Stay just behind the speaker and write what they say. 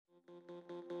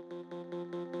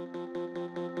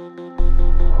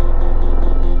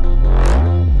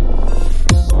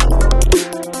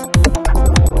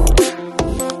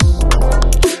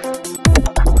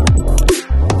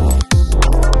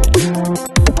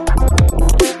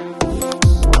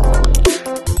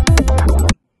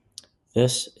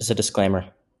This is a disclaimer.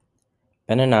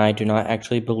 Ben and I do not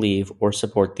actually believe or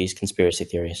support these conspiracy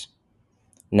theories.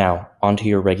 Now, on to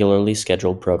your regularly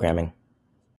scheduled programming.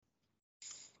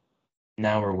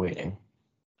 Now we're waiting.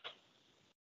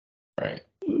 Right.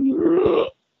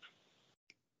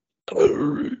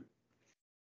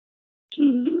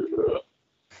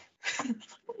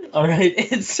 All right,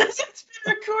 it says it's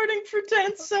been recording for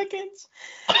 10 seconds.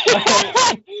 All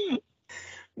right.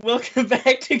 Welcome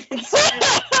back to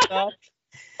Conspiracy Talk.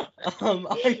 I'm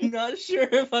not sure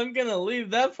if I'm gonna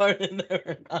leave that part in there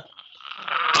or not.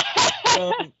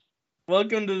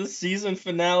 Welcome to the season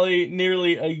finale,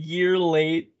 nearly a year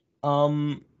late.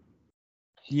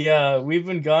 Yeah, we've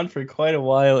been gone for quite a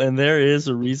while, and there is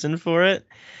a reason for it,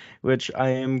 which I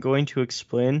am going to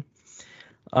explain.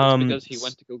 It's because he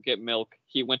went to go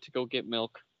get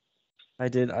milk. I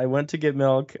did. I went to get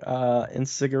milk and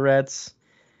cigarettes,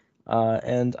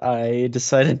 and I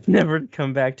decided never to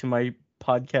come back to my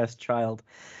podcast child.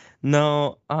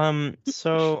 No,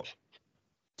 so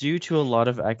due to a lot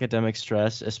of academic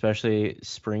stress, especially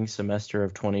spring semester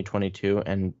of 2022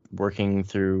 and working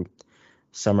through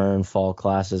summer and fall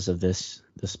classes of this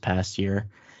past year,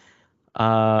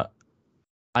 I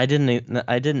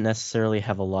didn't necessarily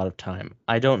have a lot of time.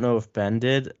 I don't know if Ben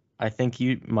did. I think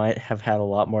you might have had a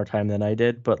lot more time than I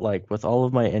did, but like with all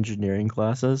of my engineering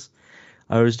classes,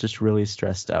 I was just really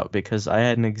stressed out because I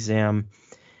had an exam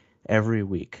every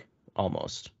week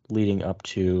almost leading up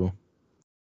to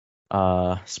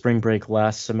spring break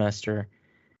last semester,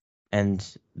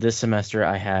 and this semester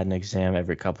I had an exam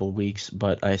every couple of weeks,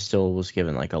 but I still was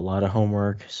given like a lot of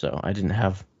homework, so I didn't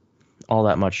have all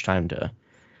that much time to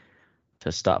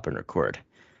stop and record.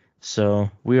 So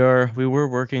we were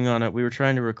working on it. We were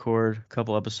trying to record a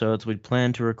couple episodes. We'd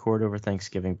planned to record over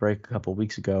Thanksgiving break a couple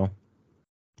weeks ago.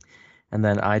 And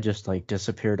then I just like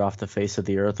disappeared off the face of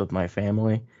the earth with my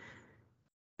family.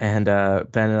 And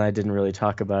Ben and I didn't really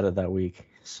talk about it that week.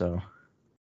 So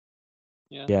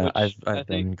yeah, I've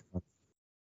been gone.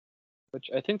 Which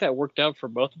I think that worked out for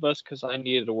both of us because I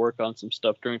needed to work on some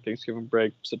stuff during Thanksgiving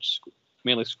break,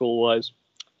 mainly school-wise.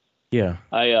 Yeah.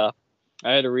 I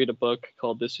had to read a book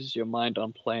called "This Is Your Mind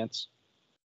on Plants."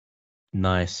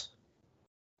 Nice.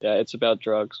 Yeah, it's about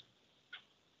drugs.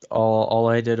 All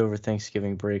I did over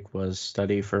Thanksgiving break was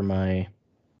study for my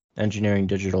engineering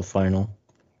digital final,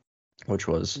 which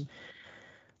was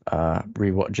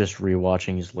just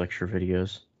rewatching his lecture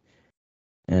videos,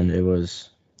 and it was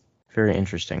very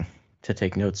interesting to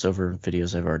take notes over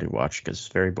videos I've already watched because it's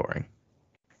very boring.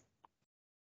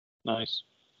 Nice.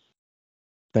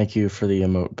 Thank you for the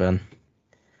emote, Ben.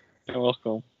 You're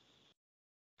welcome.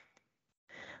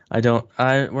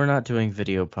 We're not doing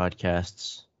video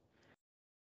podcasts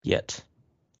yet.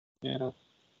 Yeah.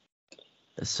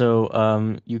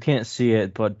 So, you can't see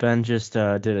it, but Ben just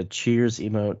did a cheers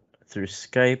emote through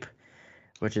Skype,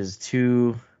 which is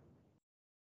two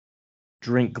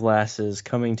drink glasses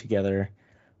coming together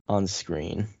on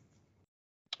screen.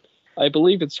 I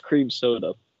believe it's cream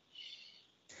soda.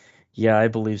 Yeah, I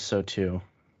believe so too.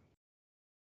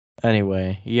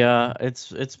 Anyway, yeah,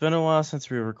 it's been a while since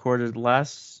we recorded.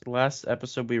 Last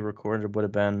episode we recorded would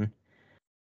have been,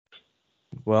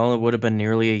 well, it would have been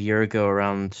nearly a year ago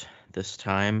around this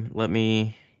time.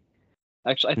 Actually,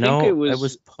 I No, think it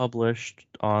was published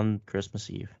on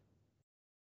Christmas Eve.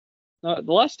 No,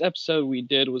 the last episode we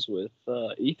did was with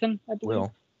Ethan, I believe.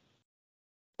 Will.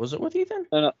 Was it with Ethan?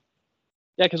 Yeah,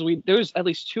 because there was at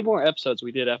least 2 more episodes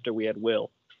we did after we had Will.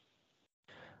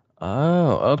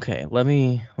 Oh, okay. Let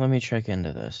me check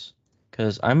into this,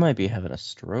 because I might be having a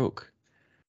stroke.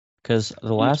 Because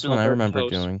the last one I remember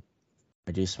doing,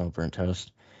 I do smell burnt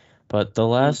toast, but the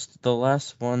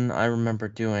last one I remember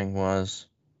doing was,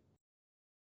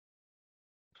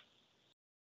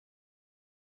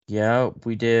 yeah,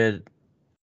 we did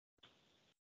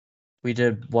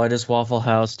why does Waffle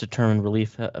House determine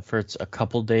relief efforts a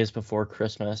couple days before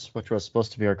Christmas, which was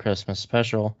supposed to be our Christmas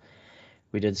special.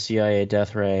 We did CIA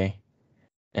Death Ray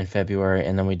in February,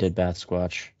 and then we did Bat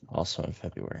Squatch also in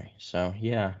February. So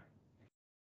yeah,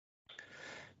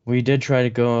 we did try to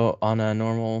go on a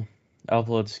normal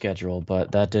upload schedule,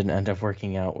 but that didn't end up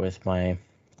working out with my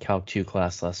Calc 2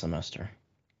 class last semester.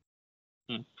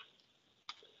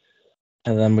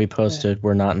 And then we posted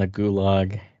We're Not in a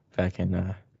Gulag back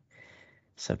in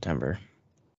September.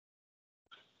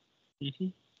 Mm-hmm.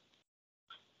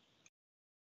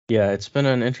 Yeah, it's been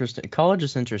an interesting... College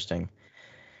is interesting.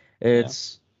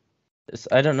 It's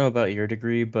I don't know about your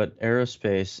degree, but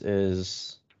aerospace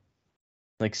is...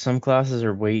 Like, some classes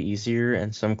are way easier,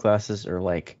 and some classes are,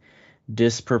 like,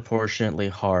 disproportionately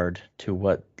hard to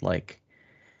what, like,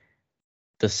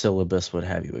 the syllabus would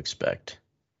have you expect.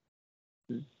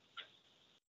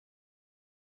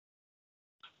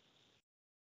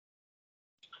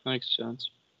 Makes sense.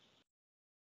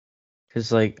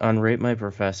 Because, like, on Rate My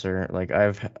Professor,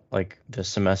 like, this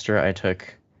semester I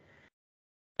took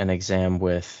an exam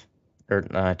with, or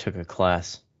I took a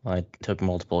class. I took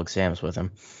multiple exams with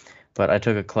him. But I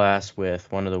took a class with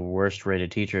one of the worst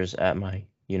rated teachers at my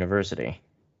university.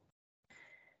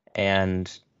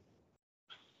 And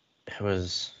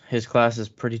his class is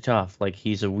pretty tough. Like,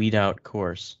 he's a weed out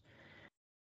course.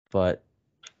 But,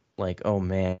 like, oh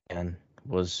man,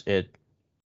 was it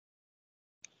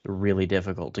really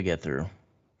difficult to get through.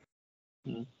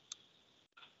 Hmm.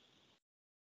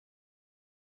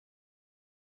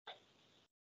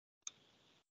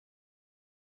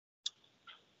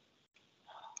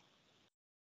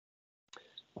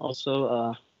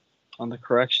 Also, on the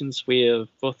corrections, we have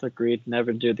both agreed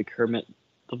never do the Kermit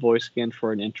the voice again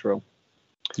for an intro.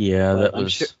 Yeah, But that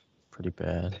was pretty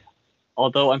bad.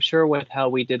 Although I'm sure with how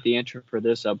we did the intro for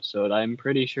this episode, I'm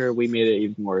pretty sure we made it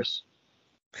even worse.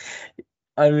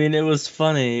 I mean, it was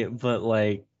funny, but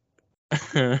like,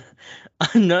 I'm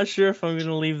not sure if I'm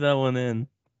gonna leave that one in.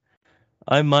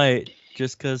 I might,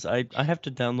 just because I have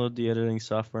to download the editing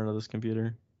software onto this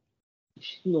computer.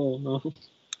 No.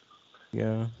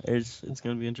 Yeah, it's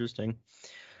gonna be interesting.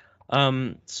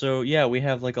 So yeah, we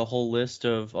have like a whole list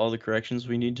of all the corrections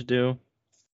we need to do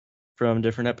from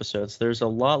different episodes. There's a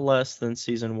lot less than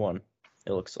season 1,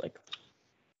 it looks like.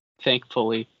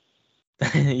 Thankfully.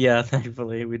 Yeah,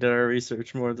 thankfully we did our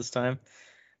research more this time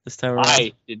around.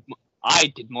 I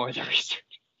did more of the research.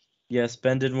 Yes,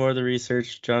 Ben did more of the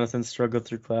research. Jonathan struggled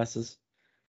through classes.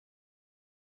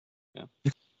 Yeah.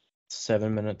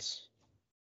 7 minutes.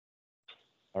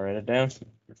 I'll write it down.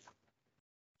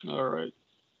 All right.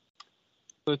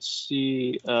 Let's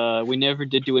see. We never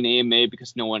did do an AMA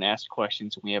because no one asked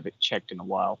questions and we haven't checked in a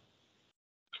while.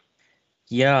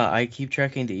 Yeah, I keep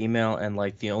tracking the email, and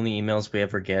like the only emails we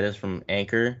ever get is from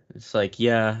Anchor. It's like,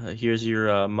 yeah, here's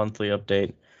your monthly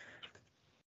update.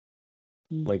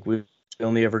 Like we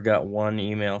only ever got one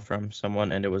email from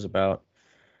someone, and it was about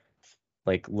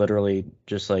like literally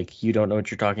just like, you don't know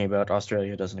what you're talking about.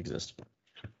 Australia doesn't exist.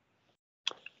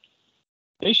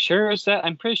 Are you sure is that?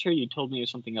 I'm pretty sure you told me it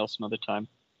was something else some other time.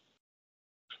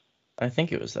 I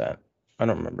think it was that. I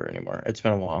don't remember anymore. It's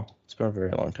been a while. It's been a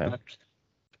very long time.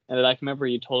 And I can remember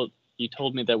you told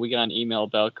me that we got an email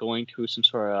about going to some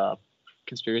sort of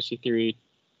conspiracy theory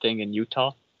thing in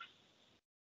Utah.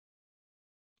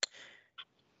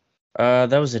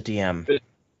 That was a DM.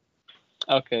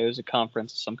 Okay, it was a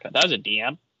conference of some kind. That was a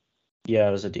DM? Yeah,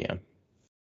 it was a DM.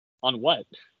 On what?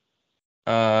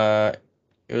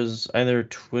 It was either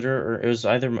Twitter or it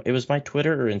was my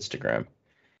Twitter or Instagram.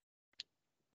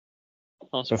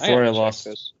 Oh, so I gotta check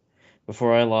this.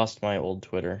 Before I lost my old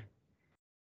Twitter.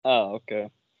 Oh, okay.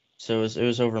 So it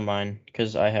was over mine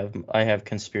because I have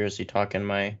conspiracy talk in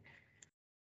my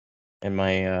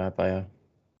bio.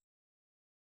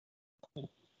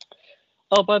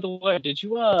 Oh, by the way, did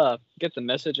you get the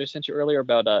message I sent you earlier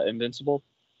about Invincible?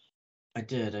 I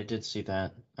did see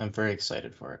that. I'm very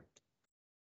excited for it.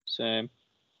 Same.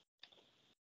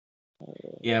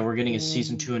 Yeah, we're getting a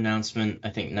season 2 announcement. I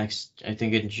think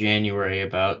in January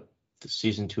about the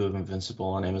season 2 of Invincible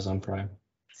on Amazon Prime.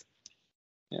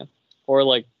 Yeah. Or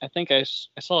like, I think I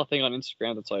saw a thing on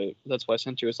Instagram that's why I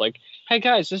sent you. It's like, hey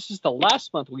guys, this is the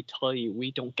last month we tell you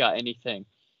we don't got anything.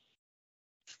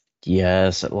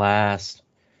 Yes, at last.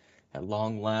 At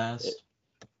long last.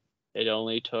 It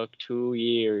only took 2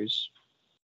 years.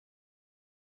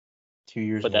 2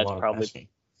 years, but and a that's lot of probably asking.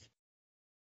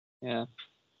 Yeah.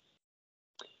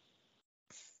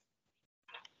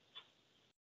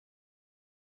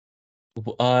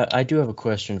 I do have a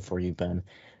question for you, Ben.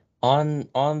 On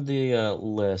the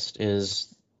list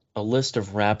is a list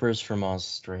of rappers from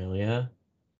Australia.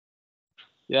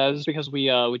 Yeah, this is because we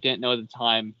didn't know at the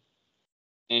time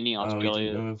any Oh, we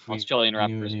didn't know if we Australian knew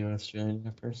rappers. any Australian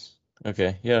rappers.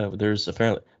 Okay, yeah, there's Yeah.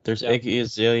 Iggy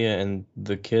Azalea and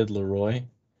the Kid Laroi.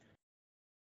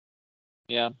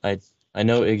 Yeah. I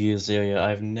know Iggy Azalea.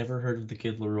 I've never heard of the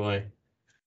Kid Laroi.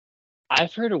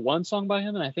 I've heard of one song by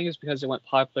him, and I think it's because it went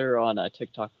popular on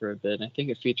TikTok for a bit. And I think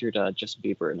it featured Justin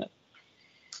Bieber in it.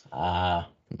 Ah,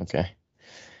 okay.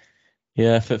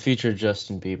 Yeah, if it featured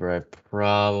Justin Bieber, I've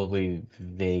probably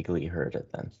vaguely heard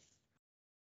it then.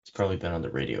 It's probably been on the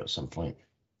radio at some point.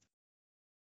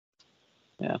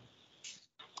 Yeah.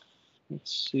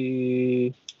 Let's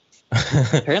see.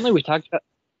 Apparently, we talked about.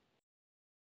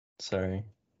 Sorry.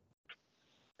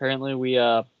 Apparently, we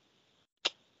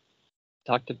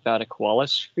talked about a koala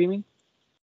screaming.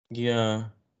 Yeah.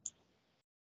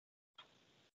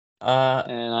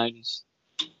 And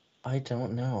I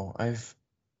don't know.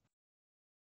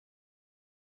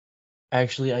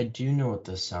 Actually, I do know what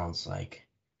this sounds like.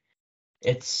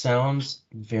 It sounds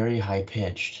very high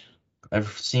pitched. I've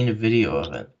seen a video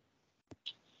of it.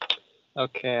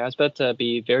 Okay, I was about to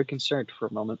be very concerned for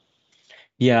a moment.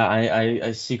 Yeah,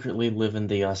 I secretly live in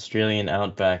the Australian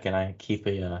outback and I keep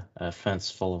a fence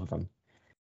full of them.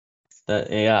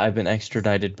 Yeah, I've been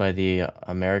extradited by the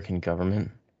American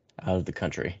government out of the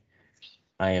country.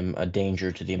 I am a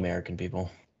danger to the American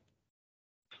people.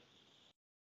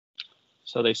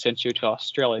 So they sent you to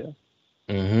Australia.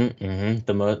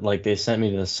 Like they sent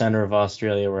me to the center of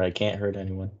Australia where I can't hurt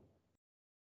anyone.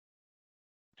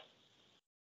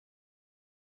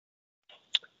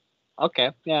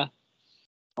 Okay, yeah,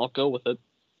 I'll go with it.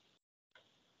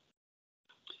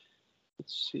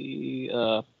 Let's see.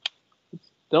 The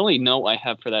only note I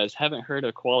have for that is haven't heard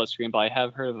a koala scream, but I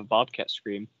have heard of a bobcat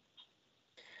scream.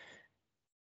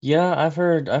 Yeah, I've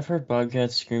heard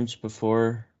bobcat screams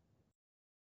before.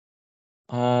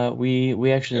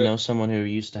 We actually know someone who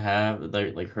used to have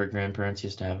like her grandparents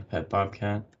used to have a pet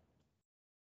bobcat.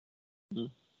 Hmm.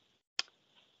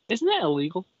 Isn't that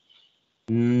illegal?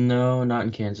 No, not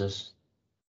in Kansas.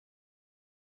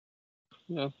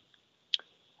 Yeah.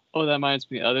 Oh, that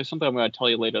reminds me. There's something I'm going to tell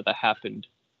you later that happened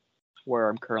where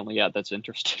I'm currently at that's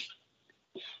interesting.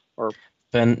 Or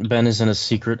Ben is in a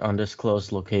secret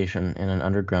undisclosed location in an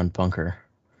underground bunker.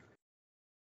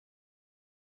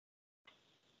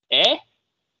 eh?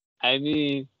 I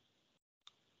mean,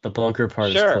 The bunker part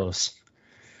is sure. close.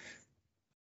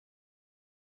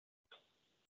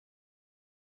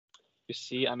 You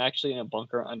see, I'm actually in a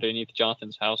bunker underneath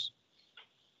Jonathan's house.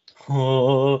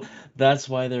 Oh, that's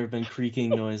why there have been creaking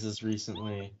noises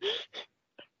recently.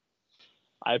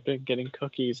 I've been getting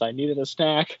cookies. I needed a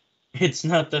snack. It's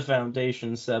not the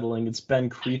foundation settling, it's Ben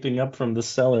creeping up from the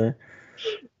cellar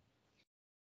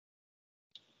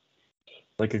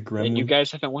like a And you gremlin.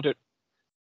 guys haven't wondered.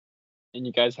 And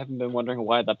you guys haven't been wondering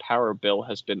why the power bill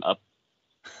has been up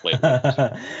lately.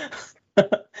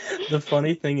 The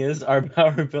funny thing is, our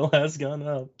power bill has gone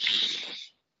up.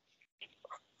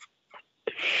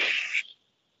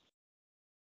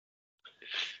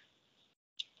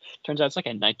 Turns out it's like a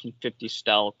 1950s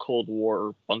style Cold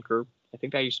War bunker. I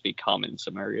think that used to be common in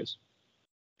some areas.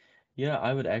 Yeah,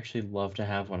 I would actually love to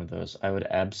have one of those. I would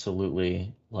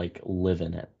absolutely like live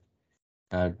in it.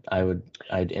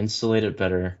 I'd insulate it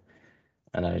better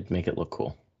and I'd make it look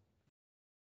cool.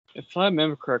 If I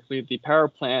remember correctly, the power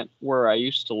plant where I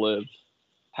used to live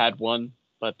had one,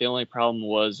 but the only problem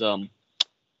was it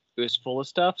was full of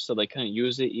stuff, so they couldn't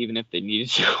use it even if they needed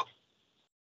to.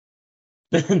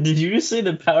 Did you just say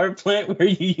the power plant where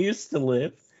you used to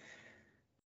live?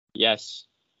 Yes.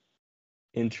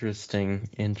 Interesting,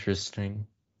 interesting.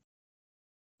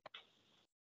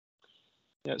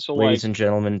 Yeah, so Ladies like and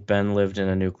gentlemen, Ben lived in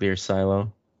a nuclear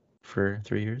silo for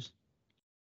 3 years.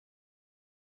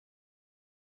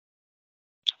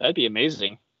 that'd be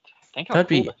amazing. Think how That'd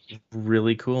cool be that.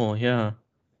 really cool, yeah.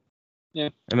 Yeah,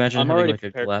 Imagine I'm having already like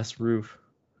a prepared. glass roof.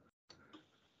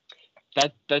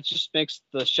 That just makes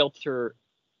the shelter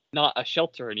not a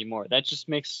shelter anymore. That just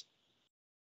makes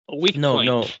a weak No, point.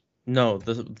 no, no.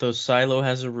 The silo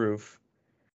has a roof.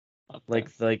 Okay.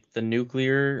 Like the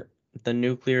nuclear the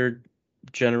nuclear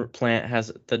power plant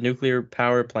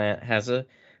has a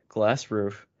glass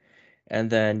roof, and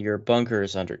then your bunker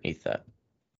is underneath that.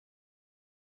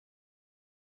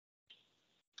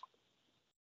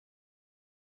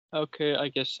 Okay, I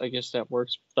guess that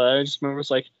works. But I just remember it's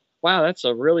like, wow, that's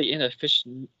a really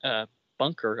inefficient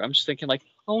bunker. I'm just thinking like,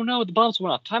 oh no, the bombs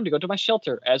went off. Time to go to my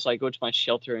shelter. As I go to my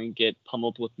shelter and get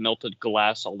pummeled with melted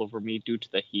glass all over me due to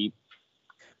the heat,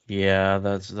 Yeah,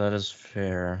 that is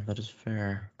fair. That is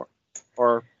fair.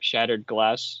 or shattered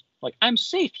glass. Like I'm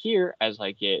safe here as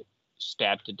I get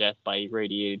stabbed to death by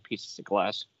irradiated pieces of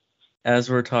glass. As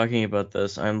we're talking about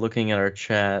this, I'm looking at our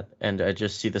chat and I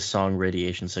just see the song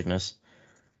Radiation Sickness.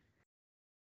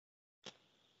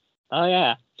 Oh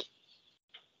yeah.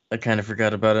 I kind of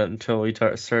forgot about it until we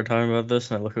started talking about this,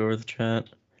 and I look over the chat.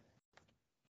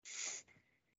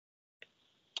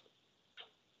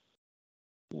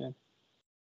 Yeah.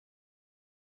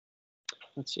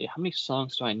 Let's see. How many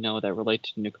songs do I know that relate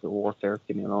to nuclear warfare?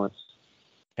 Give me a moment.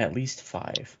 At least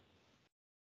 5.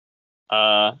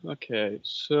 Okay.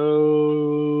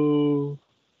 So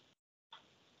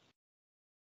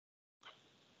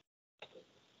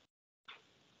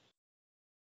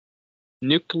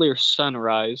Nuclear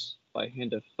Sunrise by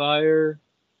Hand of Fire.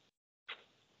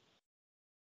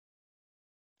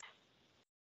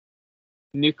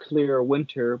 Nuclear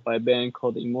Winter by a band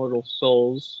called Immortal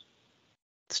Souls.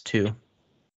 It's 2.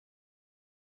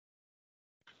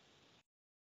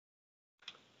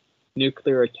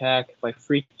 Nuclear Attack by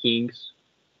Free Kings.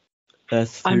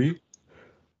 That's I'm- three.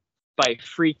 By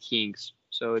Free Kings.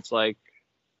 So it's like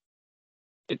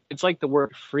it's like the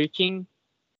word freaking,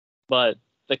 but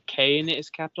the K in it is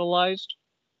capitalized.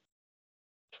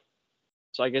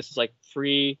 So I guess it's like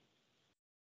free.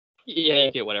 Yeah,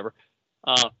 you get whatever.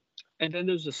 And then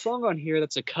there's a song on here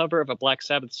that's a cover of a Black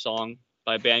Sabbath song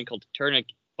by a band called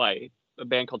Tourniquet,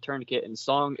 and the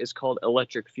song is called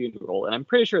Electric Funeral, and I'm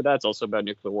pretty sure that's also about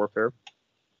nuclear warfare.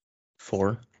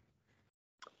 4.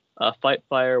 Fight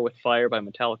Fire with Fire by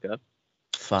Metallica.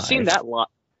 5.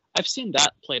 I've seen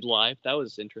that played live. That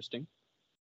was interesting.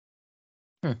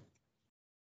 Hmm.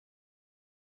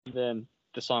 And then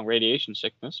the song Radiation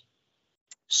Sickness.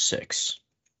 6.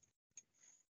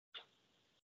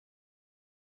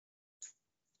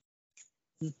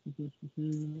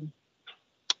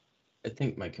 I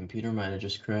think my computer might have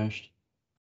just crashed.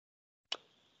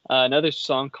 Another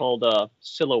song called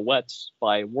Silhouettes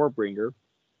by Warbringer.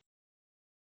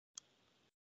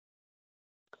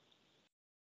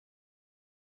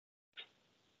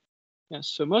 Yeah,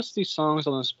 so most of these songs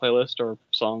on this playlist are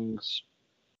songs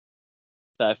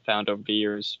that I've found over the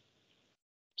years.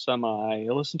 Some I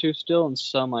listen to still, and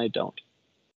some I don't.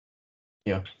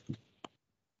 Yeah.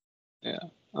 Yeah.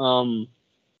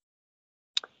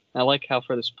 I like how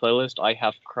for this playlist I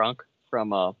have Crunk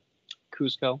from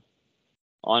Cusco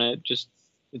on it. Just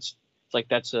it's like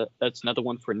that's another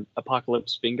one for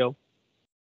Apocalypse Bingo.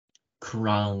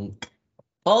 Crunk.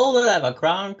 Pull the lever,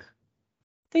 Crunk.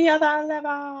 The other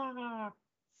lever.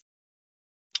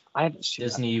 I haven't seen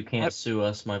Disney, you can't sue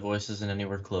us. My voice isn't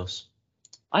anywhere close.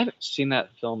 I haven't seen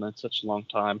that film in such a long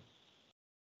time.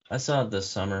 I saw it this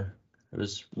summer. It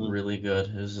was really good.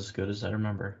 It was as good as I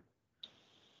remember.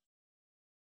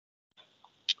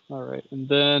 All right, and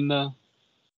then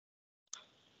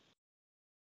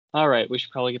all right, we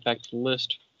should probably get back to the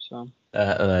list. So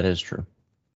that is true.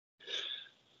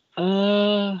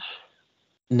 Uh,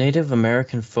 Native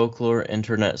American folklore,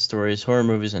 internet stories, horror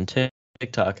movies, and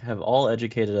TikTok have all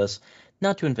educated us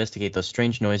not to investigate those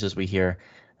strange noises we hear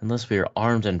unless we are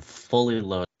armed and fully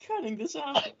loaded. Cutting this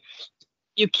out.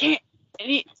 You can't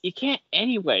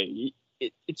anyway.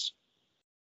 It's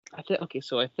okay.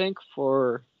 So I think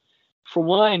for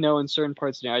what I know, in certain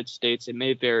parts of the United States, it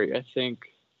may vary. I think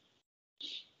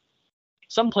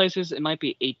some places it might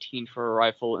be 18 for a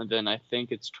rifle, and then I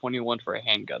think it's 21 for a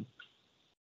handgun.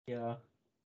 Yeah.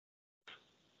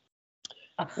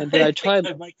 And then I tried.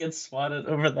 I might get swatted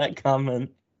over that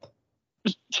comment.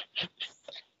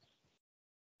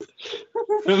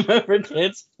 Remember,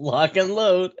 kids, lock and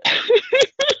load.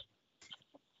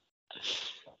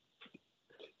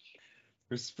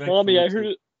 Mommy, I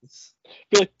heard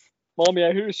it. Mommy,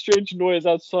 I heard a strange noise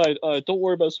outside. Don't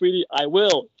worry about it, sweetie. I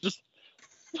will. Just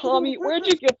Tommy, where'd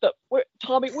you get the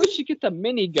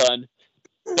minigun?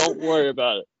 Don't worry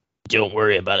about it. Don't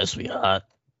worry about it, sweetheart.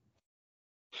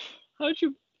 How'd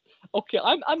you? Okay,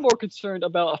 I'm more concerned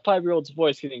about a 5-year-old's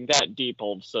voice getting that deep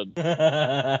all of a sudden.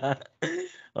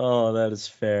 Oh, that is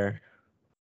fair.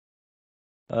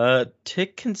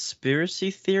 Tick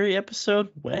conspiracy theory episode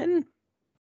when?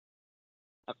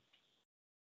 I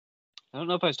don't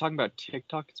know if I was talking about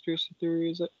TikTok conspiracy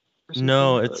theories.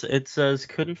 No, it says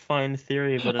couldn't find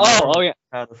theory, but yeah,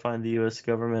 how to find the U.S.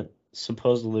 government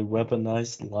supposedly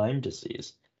weaponized Lyme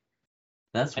disease.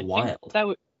 That's wild. That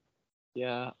would.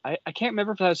 Yeah, I can't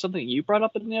remember if that was something you brought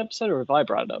up in the episode or if I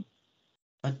brought it up.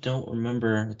 I don't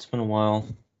remember. It's been a while.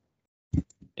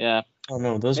 Yeah. Oh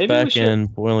no, those back in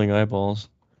boiling eyeballs.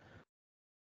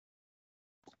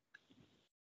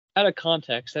 Out of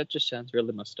context, that just sounds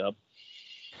really messed up.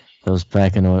 Those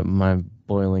back in my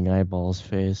boiling eyeballs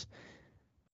phase.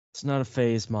 It's not a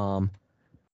phase, Mom.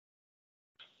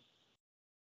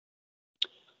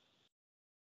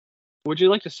 Would you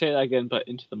like to say that again, but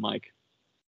into the mic?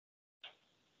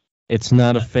 It's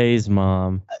not a phase,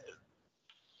 Mom.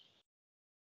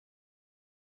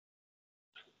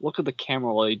 Look at the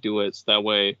camera while you do it, so that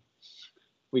way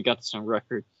we got this on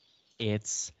record.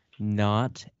 It's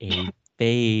not a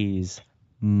phase,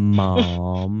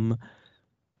 Mom.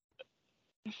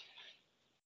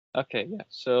 Okay, yeah.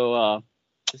 So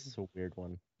this is a weird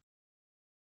one.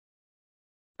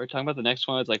 We're talking about the next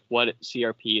one. It's like what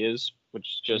CRP is, which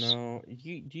is just. No,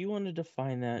 do you want to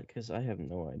define that? Because I have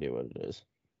no idea what it is.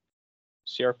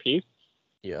 CRP?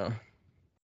 Yeah.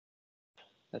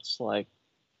 That's like.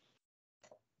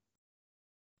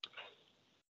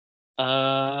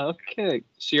 Okay.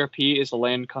 CRP is a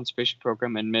land conservation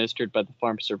program administered by the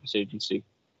Farm Service Agency.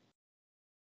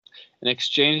 In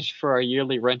exchange for our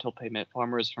yearly rental payment,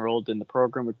 farmers enrolled in the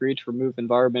program agreed to remove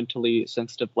environmentally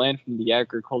sensitive land from the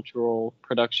agricultural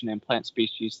production and plant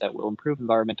species that will improve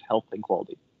environmental health and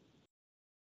quality.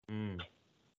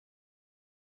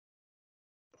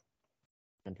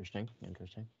 Interesting.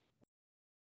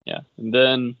 Yeah, and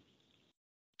then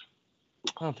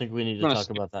I don't think we need to talk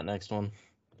about that next one.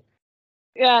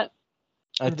 Yeah,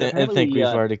 I think we've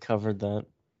already covered that.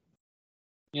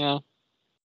 Yeah.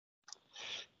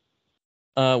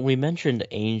 We mentioned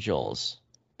angels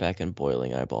back in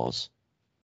Boiling Eyeballs.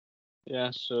 Yeah,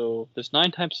 so there's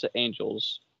 9 types of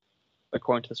angels,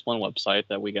 according to this one website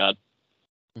that we got.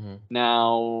 Mm-hmm.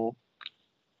 Now,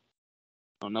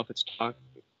 I don't know if it's talking.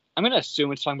 I'm going to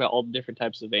assume it's talking about all the different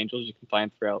types of angels you can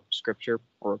find throughout Scripture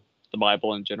or the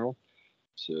Bible in general.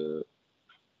 So,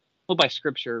 well, by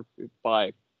Scripture,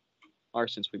 by our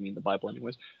sense, we mean the Bible,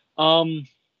 anyways.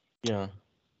 Yeah.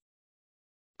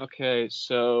 Okay,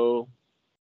 so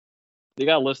they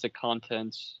got a list of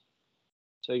contents.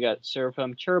 So you got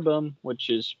seraphim, cherubim, which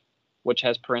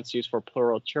has parentheses for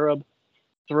plural cherub,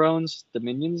 thrones,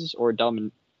 dominions or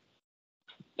dominations,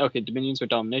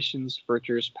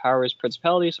 virtues, powers,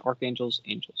 principalities, archangels,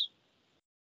 angels.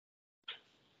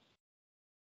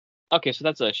 Okay, so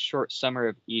that's a short summary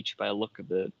of each by a look of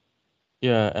it.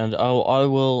 Yeah, and I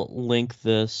will link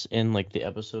this in like the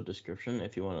episode description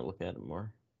if you want to look at it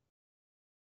more.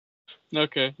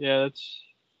 Okay, yeah, that's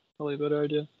probably a better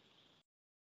idea.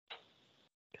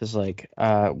 Because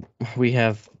we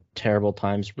have terrible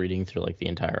times reading through like the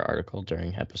entire article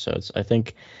during episodes. I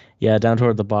think, yeah, down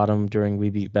toward the bottom during We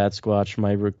Beat Bad Squatch,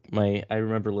 I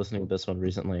remember listening to this one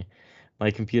recently. My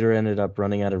computer ended up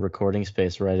running out of recording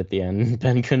space right at the end.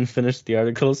 Ben couldn't finish the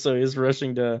article, so he was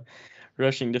rushing to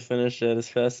finish it as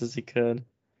fast as he could.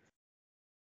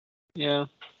 Yeah.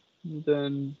 And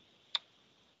then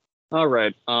all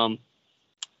right.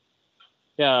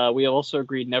 Yeah, we also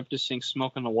agreed never to sing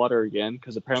 "Smoke on the Water" again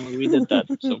because apparently we did that.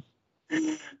 So.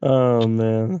 Oh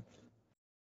man.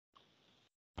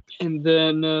 And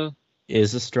then.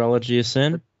 Is astrology a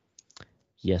sin?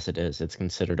 Yes, it is. It's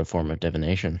considered a form of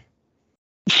divination.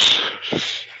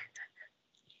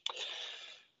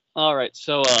 All right,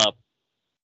 so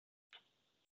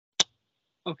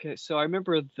okay, so I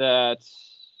remember that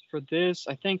for this,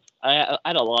 I think I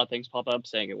had a lot of things pop up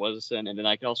saying it was a sin, and then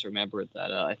I can also remember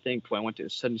that I think when I went to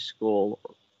Sunday school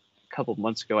a couple of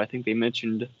months ago, I think they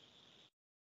mentioned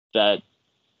that.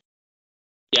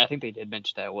 Yeah, I think they did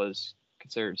mention that it was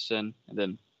considered a sin, and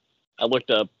then I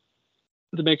looked up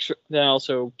to make sure. Then I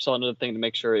also saw another thing to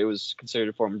make sure it was considered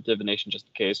a form of divination, just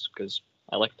in case, because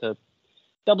I like to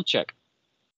double check.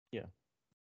 Yeah.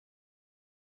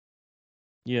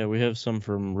 Yeah, we have some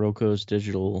from Roko's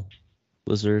Digital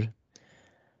Lizard.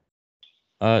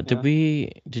 Did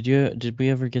we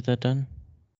ever get that done?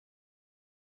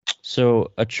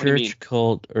 So a church,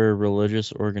 cult, or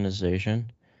religious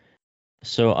organization.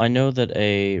 So I know that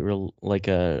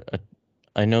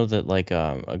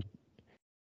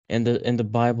in the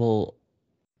Bible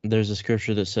there's a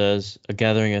scripture that says a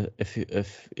gathering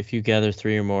if you gather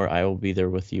 3 or more, I will be there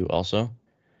with you also.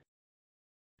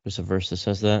 There's a verse that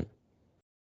says that.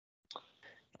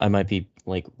 I might be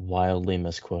like wildly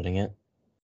misquoting it.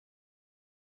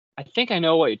 I think I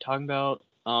know what you're talking about.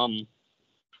 Hold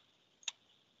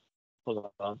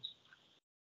on.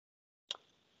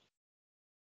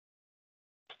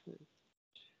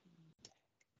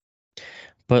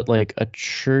 But like a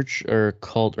church or a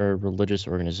cult or a religious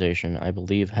organization, I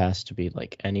believe has to be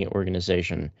like any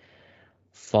organization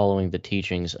following the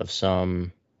teachings of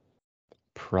some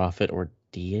prophet or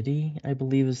deity, I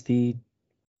believe is the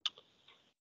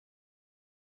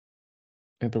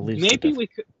Maybe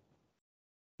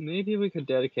we could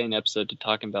dedicate an episode to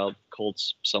talking about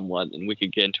cults somewhat, and we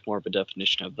could get into more of a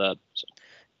definition of that. So.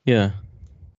 Yeah.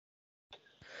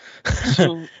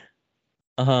 So,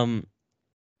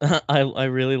 I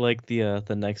really like the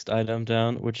next item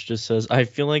down, which just says, I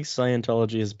feel like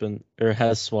Scientology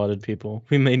has swatted people.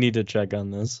 We may need to check on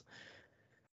this.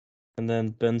 And then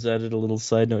Ben's added a little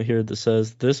side note here that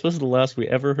says, this was the last we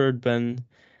ever heard Ben.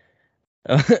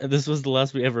 This was the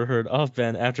last we ever heard of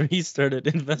Ben after he started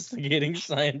investigating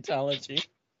Scientology.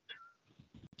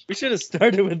 We should have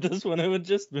started with this one. It would have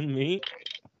just been me.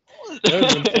 That would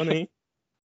have been funny.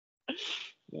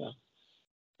 Yeah.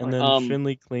 And then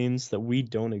Finley claims that we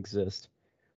don't exist.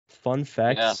 Fun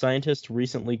fact, scientists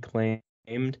recently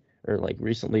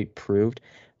recently proved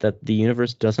that the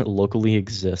universe doesn't locally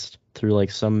exist through like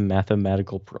some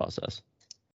mathematical process.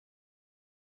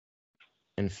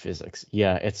 In physics.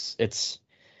 Yeah, it's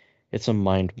a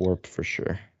mind warp for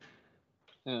sure.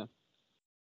 Yeah.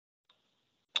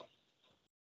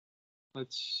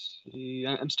 Let's see.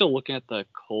 I'm still looking at the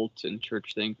cult and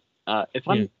church thing. Yeah.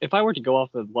 If I were to go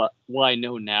off of what I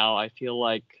know now, I feel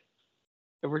like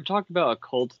if we're talking about a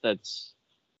cult that's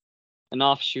an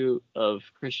offshoot of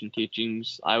Christian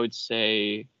teachings, I would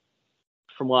say,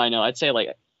 from what I know, I'd say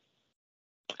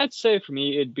for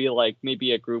me it'd be like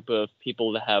maybe a group of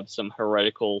people that have some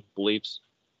heretical beliefs.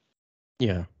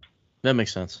 Yeah. That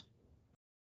makes sense.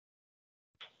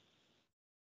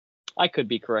 I could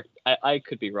be correct. I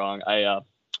could be wrong. I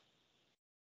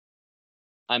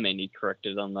may need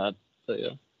corrected on that. But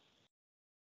yeah.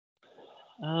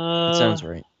 It sounds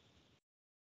right.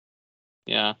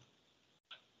 Yeah.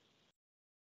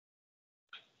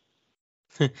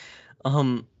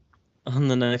 On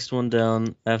the next one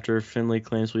down, after Finley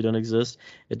claims we don't exist,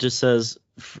 it just says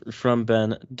from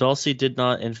Ben, Dulcie did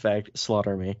not in fact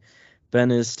slaughter me.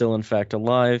 Ben is still in fact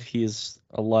alive. He is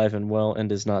alive and well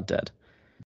and is not dead.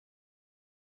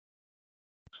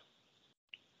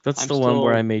 That's the one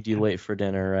where I made you late for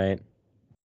dinner, right?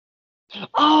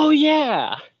 Oh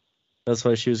yeah. That's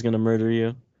why she was gonna murder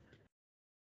you.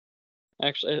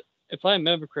 Actually, if I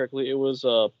remember correctly, it was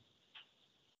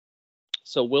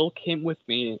so Will came with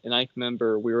me, and I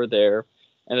remember we were there,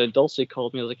 and then Dulcie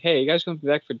called me. I was like, "Hey, you guys gonna be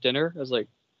back for dinner?" I was like,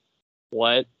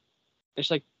 "What?" And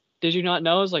she's like, "Did you not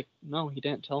know?" I was like, "No, he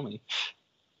didn't tell me."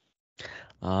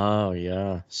 Oh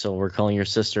yeah. So we're calling your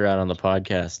sister out on the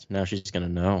podcast. Now she's gonna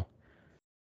know.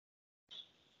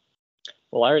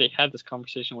 Well, I already had this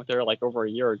conversation with her like over a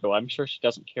year ago. I'm sure she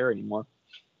doesn't care anymore.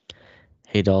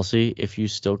 Hey Dulcie, if you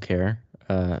still care,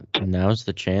 now's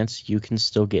the chance. You can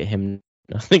still get him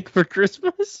nothing for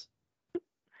Christmas.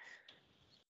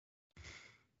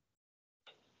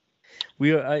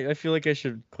 I feel like I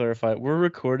should clarify. We're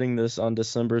recording this on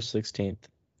December 16th.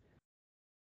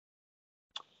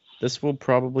 This will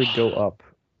probably go up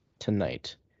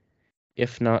tonight,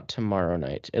 if not tomorrow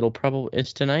night.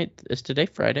 It's tonight. Is today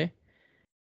Friday?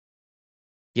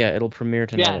 Yeah, it'll premiere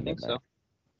tonight Yeah, I at think midnight.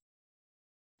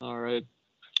 so. All right.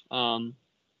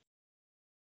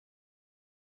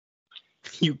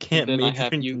 You can't then I major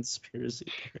have in you. conspiracy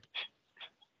theory.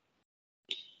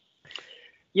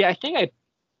 Yeah, I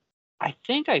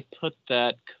think I put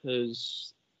that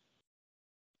because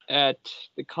at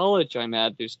the college I'm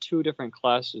at, there's two different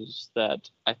classes that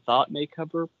I thought may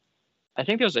cover. I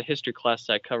think there was a history class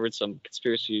that covered some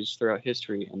conspiracies throughout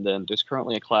history, and then there's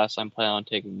currently a class I'm planning on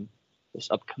taking this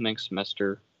upcoming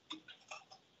semester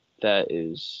that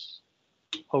is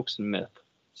hoax and myth.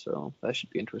 So that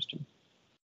should be interesting.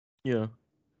 Yeah.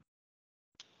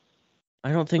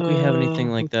 I don't think we have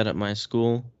anything like that at my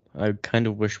school. I kind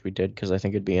of wish we did because I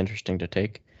think it'd be interesting to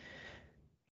take.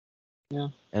 Yeah.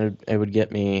 And it would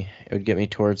get me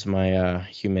towards my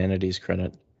humanities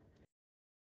credit.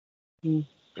 Mm.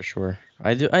 For sure.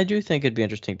 I do think it'd be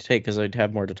interesting to take because I'd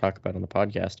have more to talk about on the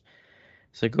podcast.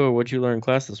 It's like, oh, what'd you learn in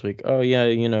class this week? Oh yeah,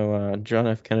 John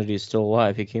F. Kennedy is still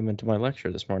alive. He came into my lecture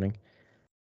this morning.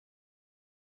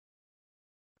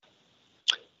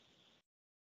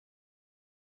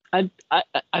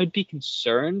 I'd be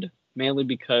concerned mainly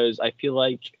because I feel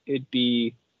like it'd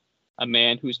be a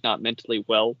man who's not mentally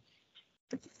well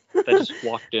that just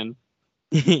walked in.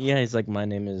 Yeah, he's like, my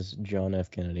name is John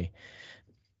F. Kennedy.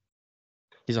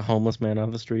 He's a homeless man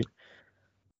on the street.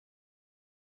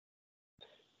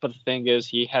 But the thing is,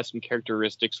 he has some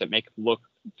characteristics that make him look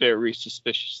very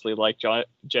suspiciously like John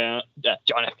F.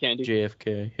 Kennedy.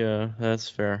 JFK. Yeah, that's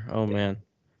fair. Oh man,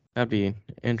 that'd be an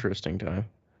interesting time.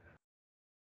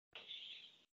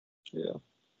 Yeah.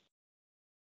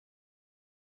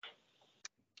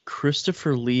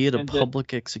 Christopher Lee at a And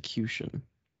public execution.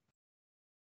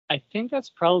 I think that's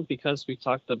probably because we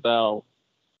talked about.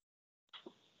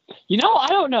 I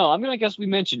don't know. I'm gonna guess we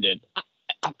mentioned it.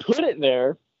 I put it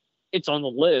there. It's on the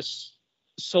list,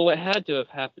 so it had to have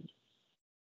happened.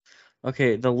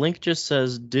 Okay, the link just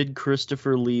says, did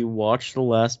Christopher Lee watch the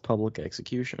last public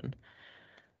execution?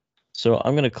 So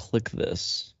I'm going to click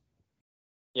this.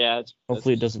 Yeah.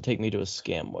 Hopefully it doesn't take me to a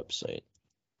scam website.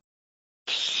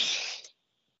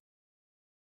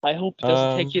 I hope it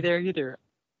doesn't take you there either.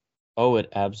 Oh,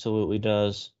 it absolutely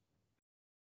does.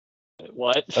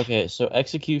 What? Okay, so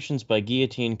executions by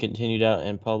guillotine continued out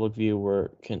in public view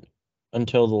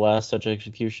until the last such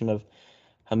execution of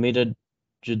Hamida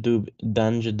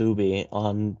Danjadoubi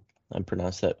on, I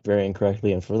pronounced that very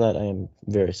incorrectly, and for that I am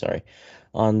very sorry,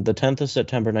 on the 10th of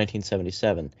September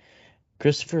 1977.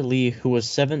 Christopher Lee, who was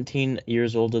 17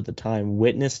 years old at the time,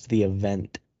 witnessed the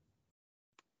event.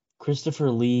 Christopher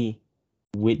Lee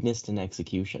witnessed an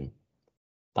execution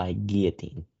by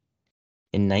guillotine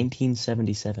in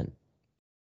 1977.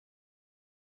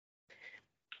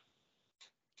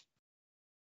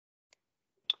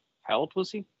 How old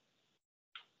was he?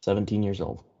 17 years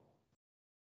old.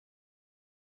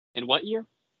 In what year?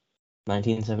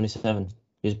 1977.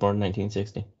 He was born in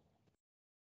 1960.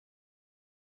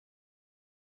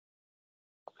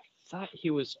 I thought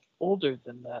he was older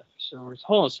than that. So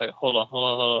hold on a second. Hold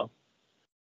on.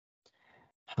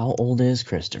 How old is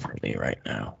Christopher Lee right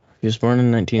now? He was born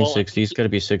in 1960. He's got to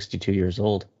be 62 years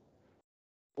old.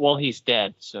 Well, he's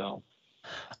dead, so.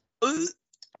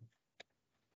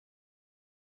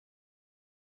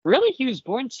 Really? He was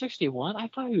born in 61? I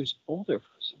thought he was older for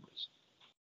some reason.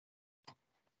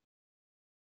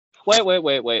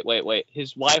 Wait.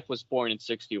 His wife was born in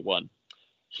 61.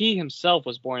 He himself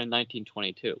was born in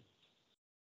 1922.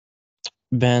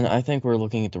 Ben, I think we're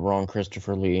looking at the wrong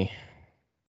Christopher Lee.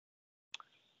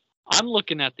 I'm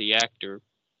looking at the actor.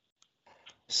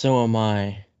 So am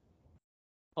I.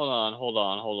 Hold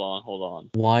on.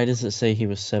 Why does it say he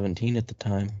was 17 at the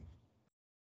time?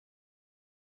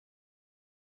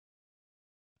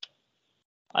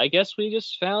 I guess we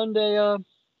just found a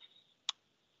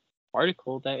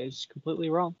article that is completely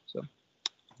wrong. So.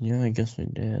 Yeah, I guess we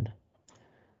did.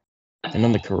 And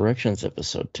on the corrections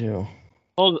episode too.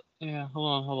 Hold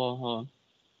on.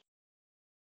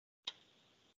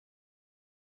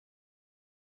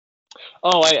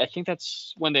 Oh, I think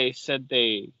that's when they said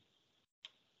I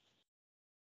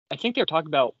think they were talking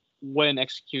about when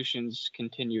executions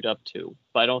continued up to,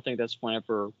 but I don't think that's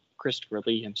whenever Christopher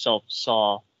Lee himself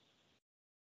saw.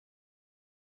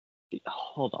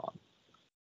 Hold on.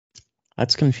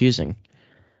 That's confusing.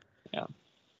 Yeah.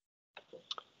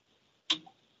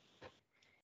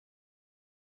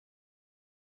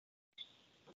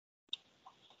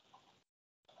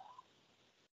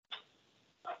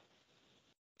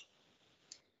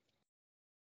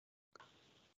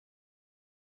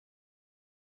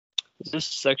 Is this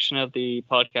section of the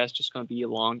podcast just going to be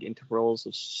long intervals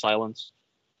of silence?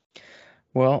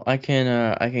 Well, I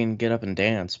can get up and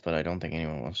dance, but I don't think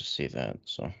anyone wants to see that.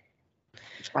 So,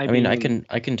 I mean, I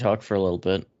can talk for a little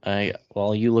bit.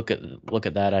 While you look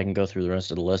at that, I can go through the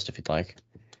rest of the list if you'd like.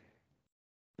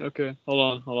 Okay,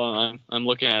 hold on. I'm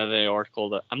looking at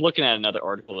another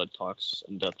article that talks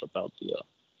in depth about the.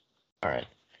 All right.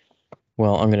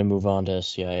 Well, I'm gonna move on to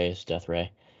CIA's death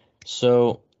ray.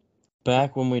 So,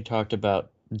 back when we talked about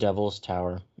Devil's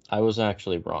Tower, I was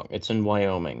actually wrong. It's in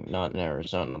Wyoming, not in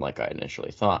Arizona, like I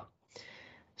initially thought.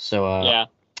 So, Yeah.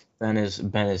 Ben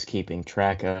is keeping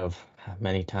track of how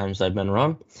many times I've been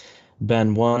wrong.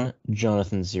 Ben 1,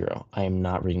 Jonathan 0. I am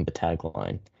not reading the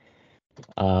tagline.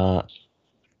 And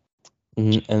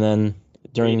then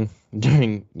during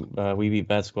We Beat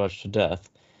Bat Squatch to Death,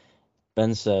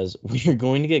 Ben says, we are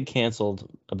going to get canceled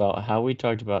about how we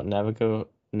talked about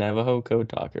Navajo code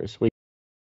talkers.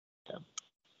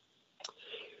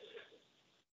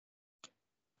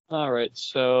 All right,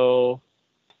 so.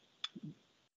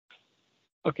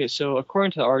 Okay, so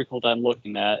according to the article that I'm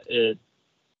looking at,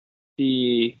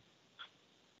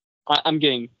 I'm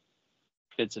getting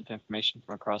bits of information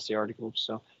from across the article.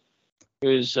 So it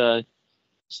was the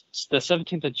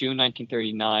 17th of June,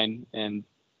 1939, and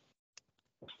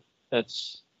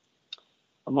that's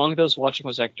among those watching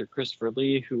was actor Christopher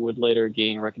Lee, who would later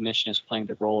gain recognition as playing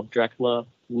the role of Dracula.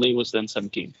 Lee was then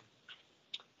 17.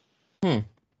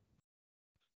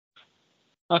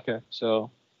 Okay,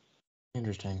 so.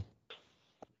 Interesting.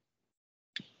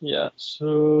 Yeah,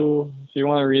 so if you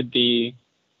want to read the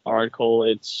article,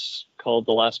 it's called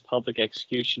The Last Public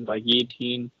Execution by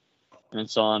Guillotine, and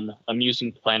it's on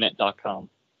amusingplanet.com.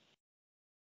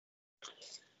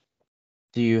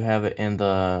 Do you have it in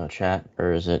the chat,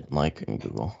 or is it like in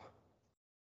Google?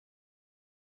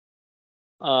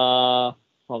 Hold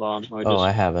on.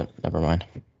 I haven't. Never mind.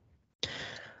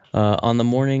 On the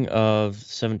morning of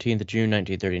 17th of June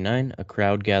 1939, a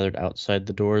crowd gathered outside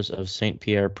the doors of St.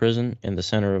 Pierre Prison in the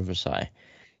center of Versailles.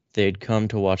 They had come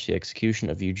to watch the execution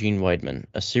of Eugene Weidman,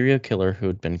 a serial killer who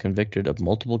had been convicted of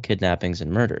multiple kidnappings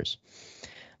and murders.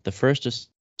 The first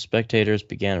spectators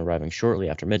began arriving shortly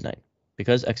after midnight.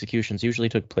 Because executions usually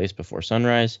took place before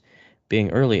sunrise,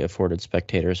 being early afforded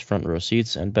spectators front row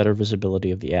seats and better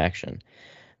visibility of the action.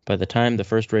 By the time the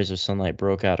first rays of sunlight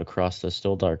broke out across the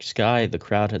still dark sky, the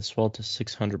crowd had swelled to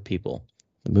 600 people.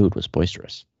 The mood was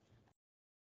boisterous.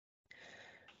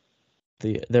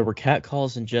 There were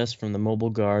catcalls and jests from the mobile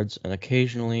guards, and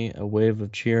occasionally a wave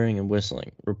of cheering and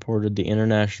whistling, reported the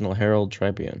International Herald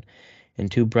Tribune. In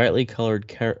two brightly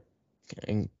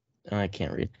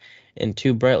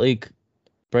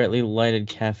lighted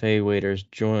cafe waiters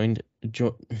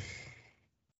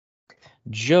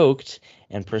joked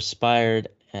and perspired,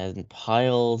 and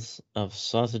piles of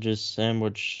sausages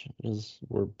sandwiches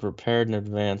were prepared in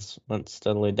advance, went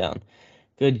steadily down.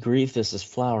 Good grief, this is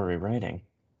flowery writing.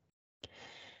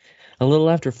 A little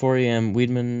after 4 a.m.,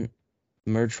 Weidman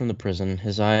emerged from the prison,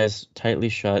 his eyes tightly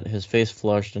shut, his face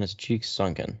flushed, and his cheeks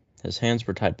sunken. His hands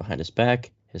were tied behind his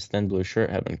back, his thin blue shirt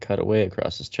had been cut away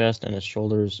across his chest, and his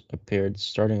shoulders appeared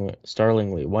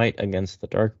startlingly white against the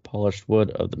dark, polished wood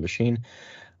of the machine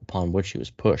upon which he was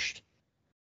pushed.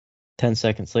 10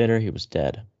 seconds later, he was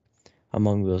dead.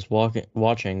 Among those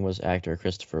watching was actor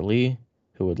Christopher Lee,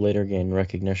 who would later gain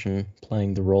recognition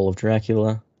playing the role of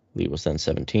Dracula. Lee was then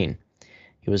 17.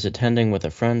 He was attending with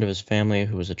a friend of his family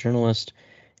who was a journalist.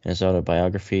 In his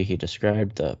autobiography, he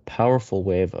described the powerful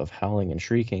wave of howling and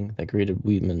shrieking that greeted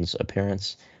Weidman's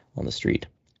appearance on the street.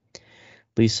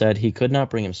 Lee said he could not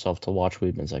bring himself to watch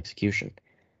Weidman's execution.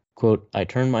 Quote, "I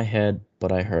turned my head,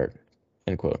 but I heard,"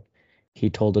 end quote. He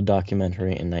told a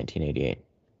documentary in 1988.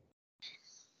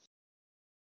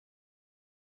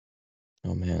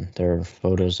 Oh man, there are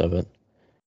photos of it.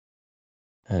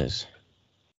 That's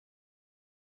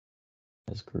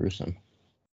gruesome.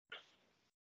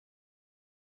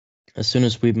 As soon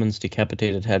as Weidman's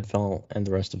decapitated head fell and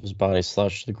the rest of his body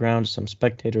slouched to the ground, some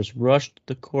spectators rushed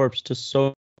the corpse to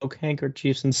soak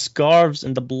handkerchiefs and scarves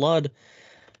in the blood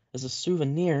as a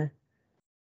souvenir.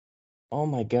 Oh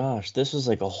my gosh, this was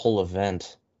like a whole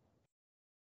event.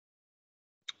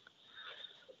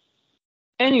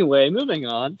 Anyway, moving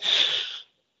on.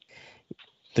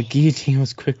 The guillotine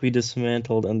was quickly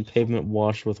dismantled and the pavement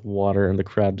washed with water and the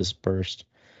crowd dispersed.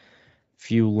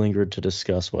 Few lingered to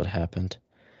discuss what happened.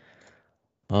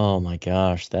 Oh my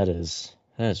gosh, that is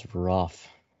rough.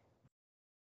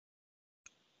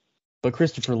 But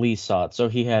Christopher Lee saw it, so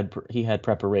he had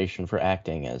preparation for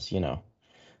acting as,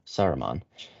 Saruman.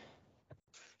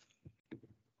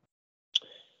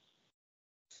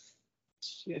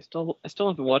 Yeah, I still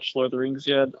haven't watched Lord of the Rings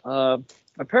yet.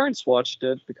 My parents watched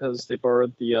it because they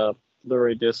borrowed the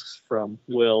Blu-ray discs from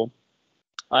Will.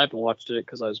 I haven't watched it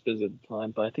because I was busy at the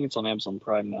time, but I think it's on Amazon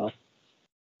Prime now.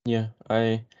 Yeah,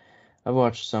 I've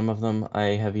watched some of them.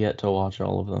 I have yet to watch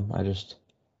all of them. I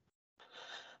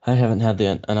haven't had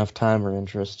enough time or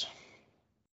interest.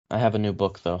 I have a new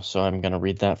book though, so I'm gonna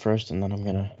read that first, and then I'm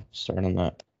gonna start on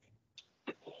that.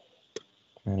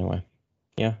 Anyway,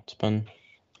 yeah, it's been.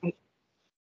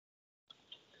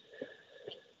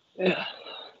 Yeah.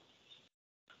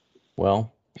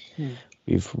 Well,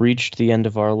 we've reached the end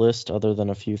of our list, other than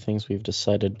a few things we've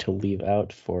decided to leave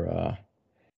out for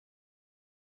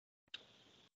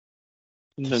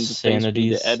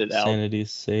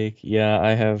sanity's sake. Yeah,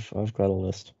 I've got a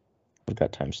list. I've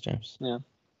got timestamps. Yeah.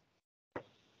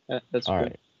 That's all good.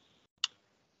 Right.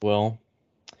 Well,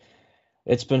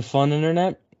 it's been fun,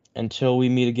 Internet. Until we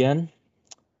meet again,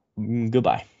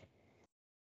 goodbye.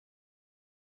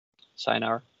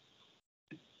 Sayonara.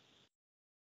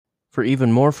 For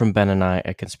even more from Ben and I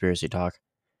at Conspiracy Talk,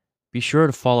 be sure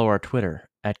to follow our Twitter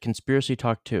at Conspiracy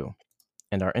Talk 2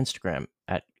 and our Instagram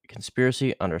at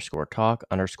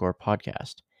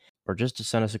conspiracy_talk_podcast. Or just to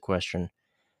send us a question,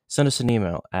 send us an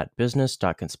email at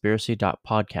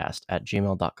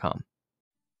business.conspiracy.podcast@gmail.com.